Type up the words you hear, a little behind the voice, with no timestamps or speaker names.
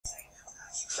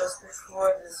just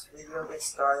before this video gets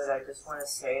started, I just want to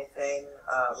say a thing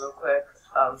real quick.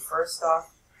 First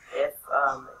off, if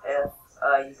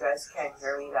you guys can't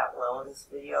hear me that well in this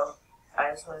video,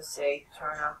 I just want to say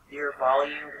turn up your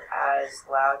volume as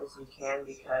loud as you can,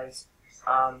 because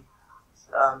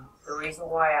the reason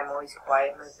why I'm always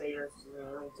quiet in my videos is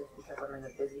mainly just because I'm in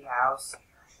a busy house,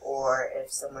 or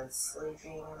if someone's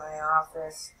sleeping in my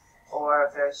office, or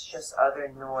if there's just other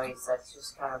noise that's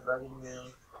just kind of bugging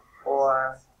me,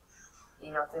 or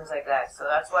things like that. So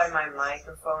that's why my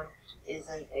microphone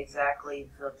isn't exactly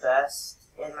the best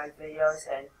in my videos,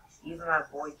 and even my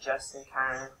boy Justin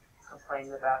kind of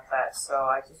complained about that. So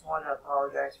I just want to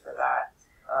apologize for that.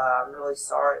 I'm really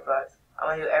sorry, but I'm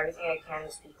going to do everything I can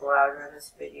to speak louder in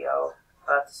this video,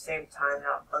 but at the same time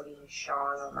not bugging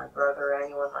Sean or my brother or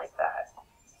anyone like that.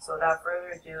 So without further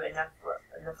ado, enough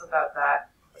about that.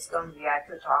 Let's go into the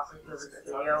actual topic of this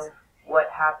video: what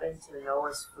happened to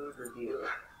Noah's food review.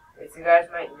 If you guys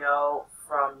might know,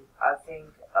 from I think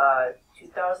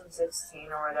 2016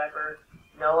 or whatever,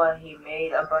 Noah, he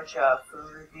made a bunch of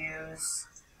food reviews,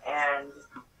 and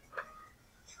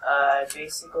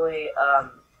basically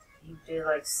he did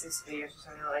like 6 videos or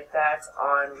something like that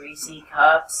on Reese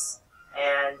cups,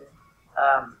 and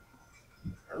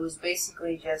it was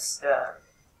basically just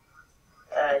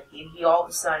he all of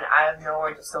a sudden, out of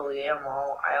nowhere, just deleted them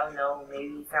all. I don't know, maybe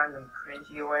he found them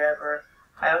cringy or whatever.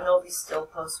 I don't know if he still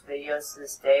posts videos to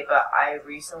this day, but I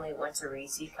recently went to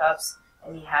Reese Cups,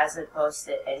 and he hasn't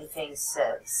posted anything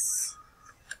since.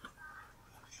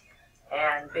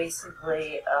 And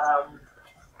basically,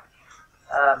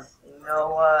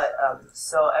 Noah,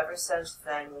 so ever since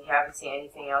then, we haven't seen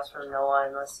anything else from Noah,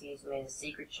 unless he's made a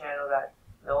secret channel that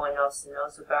no one else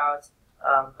knows about,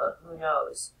 but who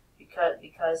knows?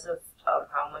 Because of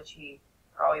how much he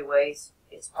probably weighs,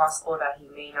 it's possible that he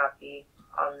may not be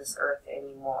on this earth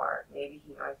anymore. Maybe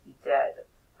he might be dead.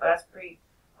 But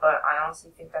I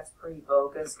honestly think that's pretty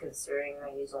bogus, considering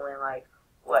that he's only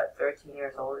 13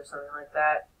 years old or something like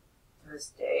that. To this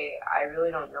day, I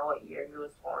really don't know what year he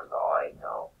was born, but all I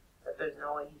know that there's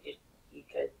no way he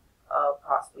could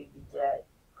possibly be dead.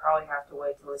 Probably have to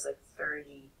wait till he's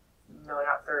 30. No,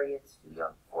 not 30. It's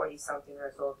 40 something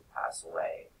years old to pass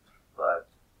away. But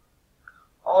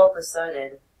all of a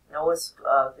sudden, Noah's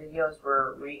videos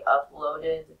were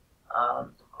re-uploaded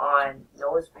on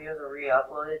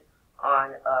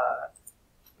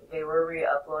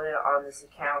this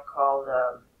account called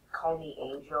Call Me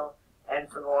Angel, and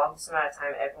for the longest amount of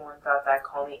time, everyone thought that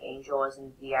Call Me Angel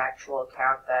wasn't the actual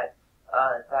account that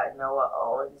Noah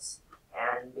owns,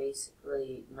 and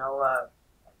basically Noah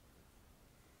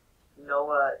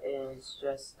is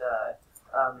just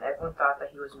everyone thought that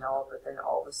he was Noah, but then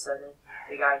all of a sudden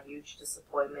they got a huge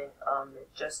disappointment.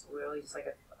 Just literally just like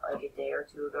a day or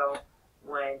two ago,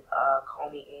 when Call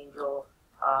Me Angel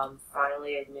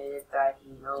finally admitted that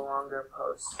he no longer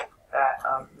posts that.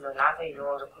 Not that he no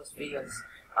longer posts videos.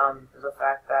 The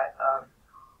fact that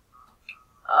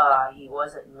he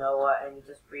wasn't Noah, and he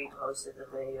just reposted the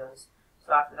videos.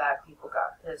 So after that, people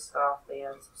got pissed off. They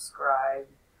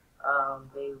unsubscribed.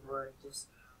 They were just.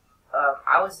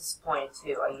 I was disappointed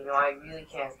too. I really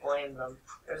can't blame them.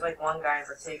 There's one guy in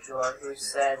particular who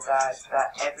said that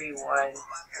everyone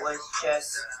was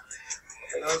just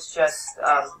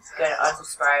gonna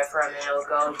unsubscribe from him, and it'll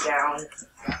go down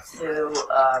to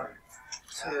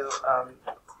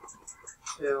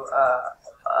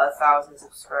 1,000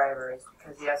 subscribers,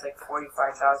 because he has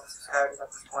 45,000 subscribers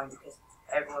at this point, because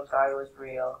everyone thought it was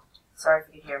real. Sorry if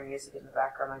you can hear music in the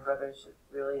background. My brother's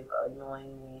really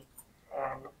annoying me,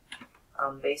 and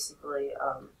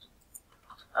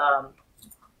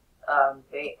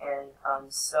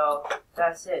so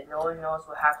that's it. No one knows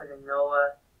what happened to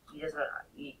Noah. We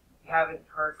haven't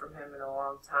heard from him in a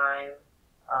long time.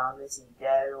 Is he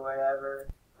dead or whatever?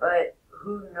 But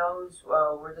who knows?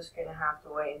 Well, we're just gonna have to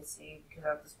wait and see, because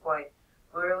at this point,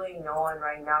 literally no one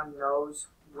right now knows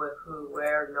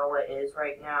where Noah is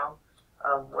right now.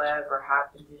 Whatever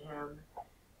happened to him,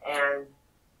 and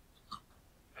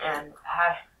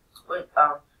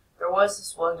there was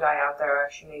this one guy out there who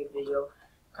actually made a video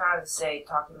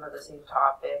talking about the same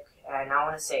topic, and I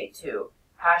want to say it too.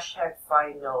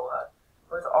 #find Noah.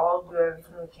 Let's all do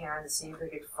everything we can to see if we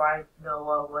can find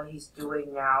Noah, what he's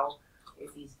doing now,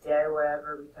 if he's dead or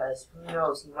whatever, because who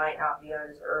knows, he might not be on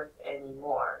this earth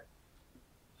anymore.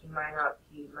 He might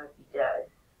be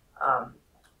dead.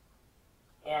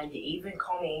 And even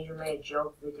Call Me Angel made a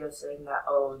joke video saying that,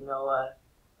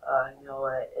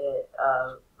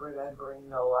 remembering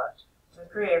Noah. So I'm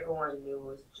pretty everyone knew it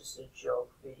was just a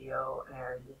joke video,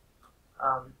 and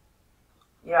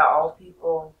yeah, all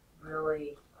people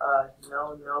really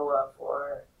know Noah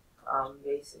for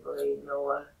basically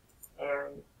Noah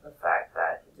and the fact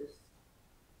that just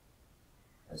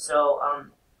so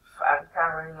I'm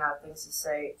kind of running out of things to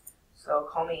say. So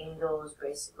Call Me Angel is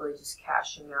basically just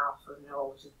cashing out for Noah,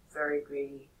 which is very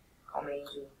greedy. Call Me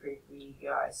Angel is a pretty greedy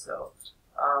guy. So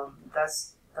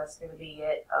that's gonna be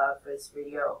it for this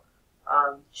video.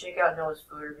 Check out Noah's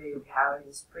food review if you haven't.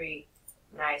 He's pretty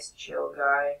nice, chill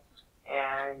guy.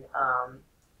 And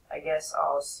I guess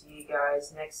I'll see you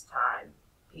guys next time.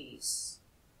 Peace.